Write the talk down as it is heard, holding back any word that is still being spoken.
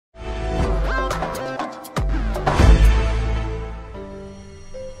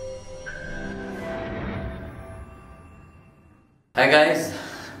guys,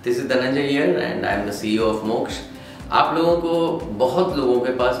 this is Dhananjay here and I am the CEO of Moksh। आप लोगों को बहुत लोगों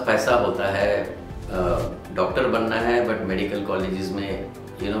के पास पैसा होता है, डॉक्टर बनना है, बट मेडिकल कॉलेजेस में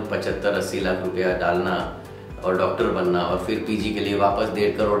 75-80 लाख रुपया डालना और डॉक्टर बनना और फिर पीजी के लिए वापस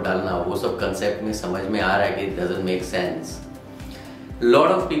 1.5 करोड़ डालना, वो सब कंसेप्ट में समझ में आ रहा है कि it doesn't make sense.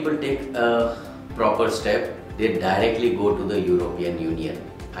 Lot of people take a proper step, they directly go to the European Union.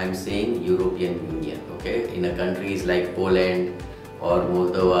 I'm saying European Union, okay? In a countries like Poland or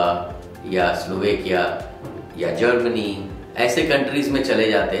Moldova या Slovakia या Germany, ऐसे countries में चले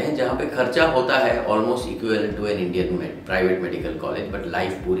जाते हैं जहाँ पे खर्चा होता है almost equivalent to an Indian private medical college, but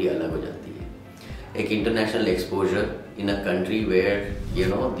life पूरी अलग हो जाती है। एक international exposure in a country where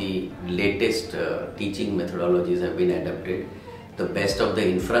the latest teaching methodologies have been adopted, the best of the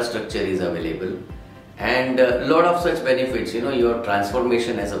infrastructure is available, and a lot of such benefits. Your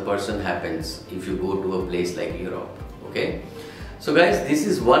transformation as a person happens if you go to a place like Europe, okay? So guys, this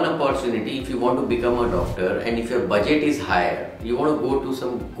is one opportunity if you want to become a doctor, and if your budget is higher, you want to go to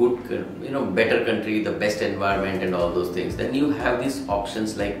some good better country, the best environment and all those things, then you have these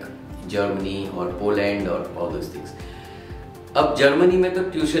options like Germany or Poland or all those things. अब Germany में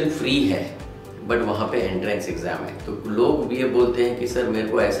तो tuition free है, but वहाँ पे entrance exam है, तो लोग भी ये बोलते हैं कि सर मेरे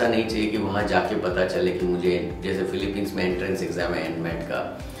को ऐसा नहीं चाहिए कि वहाँ जाके पता चले कि मुझे, जैसे फिलीपींस में एंट्रेंस एग्जाम है एनमेट का,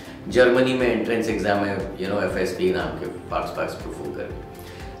 जर्मनी में एंट्रेंस एग्जाम है FSP नाम के पार्ट्स परफॉर्म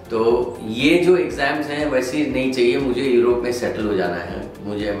करके। तो ये जो एग्जाम्स हैं वैसे नहीं चाहिए, मुझे यूरोप में सेटल हो जाना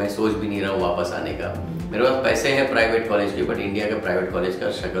है, मैं सोच भी नहीं रहा हूँ वापस आने का। मेरे पास पैसे हैं प्राइवेट कॉलेज के, बट इंडिया के प्राइवेट कॉलेज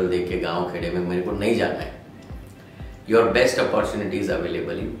का शक्ल देख के गाँव खेड़े में मेरे को नहीं जाना है। Your best opportunities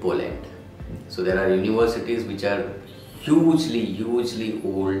available in Poland. So there are universities which are hugely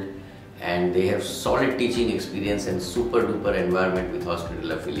old and they have solid teaching experience and super duper environment with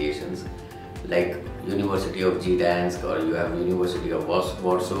hospital affiliations, like University of Gdansk or you have University of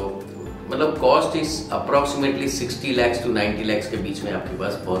Warsaw। मतलब cost is approximately 60 lakhs to 90 lakhs के बीच में आपके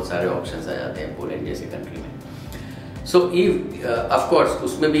पास बहुत सारे options आ जाते हैं Poland जैसे country में। So if of course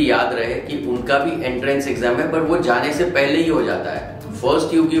उसमें भी याद रहे कि उनका भी entrance exam है, but वो जाने से पहले ही हो जाता है।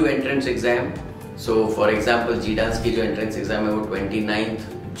 First you give entrance exam, so for example जीडांस की जो एंट्रेंस एग्जाम है वो 29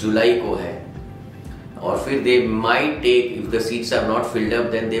 जुलाई को है, और फिर they might take, if the seats are not filled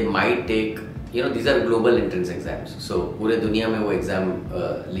up then they might take, these are global entrance exams, सो पूरे दुनिया में वो एग्जाम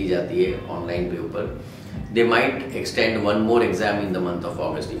ली जाती है ऑनलाइन पे ऊपर। They might extend one more exam in the month of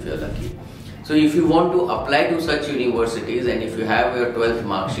August if you are lucky. So if you want to apply to such universities and if you have your 12th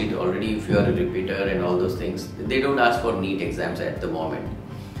mark sheet already, if you are a repeater and all those things, they don't ask for NEET exams at the moment,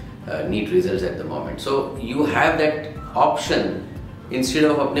 NEET results at the moment. So you have that option instead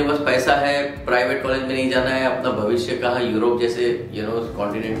of अपने पास पैसा है, private college में नहीं जाना है, अपना भविष्य कहाँ यूरोप जैसे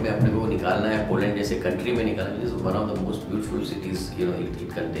कॉन्टिनेंट में अपने को निकालना है, पोलैंड जैसे कंट्री में निकालना है। This is one of the most beautiful cities, it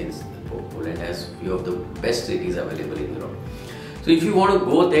contains, Poland has few of the best cities available in Europe. So if you want to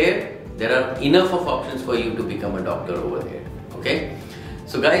go there are enough of options for you to become a doctor over there, okay?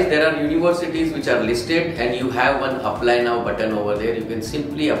 So guys, there are universities which are listed and you have one apply now button over there. You can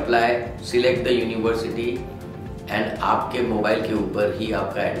simply apply, select the university and आपके mobile के ऊपर ही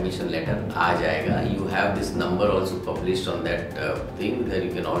आपका admission letter आ जाएगा। You have this number also published on that thing that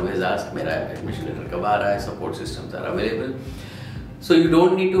you can always ask, मेरा admission letter कब आ रहा है, support systems are available. So you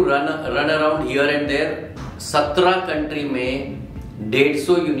don't need to run around here and there। 17 country में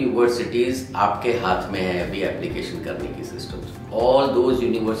 150 universities आपके हाथ में है अभी एप्लीकेशन करने की systems. All those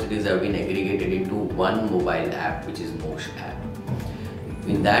universities have been aggregated into one mobile app which is मोक्ष app.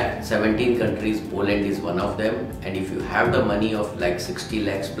 In that 17 countries, Poland is one of them, and if you have the money of like 60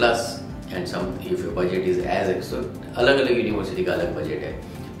 lakhs plus and some, if your budget is as अलग अलग university का अलग budget है।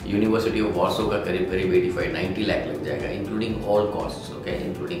 University of Warsaw का करीब 85-90 लाख लग जाएगा, including all cost, okay,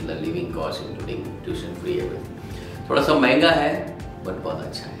 including the living cost, including tuition free, everything. थोड़ा सा महंगा है बट बहुत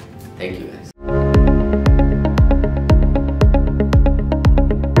अच्छा है। Thank you guys.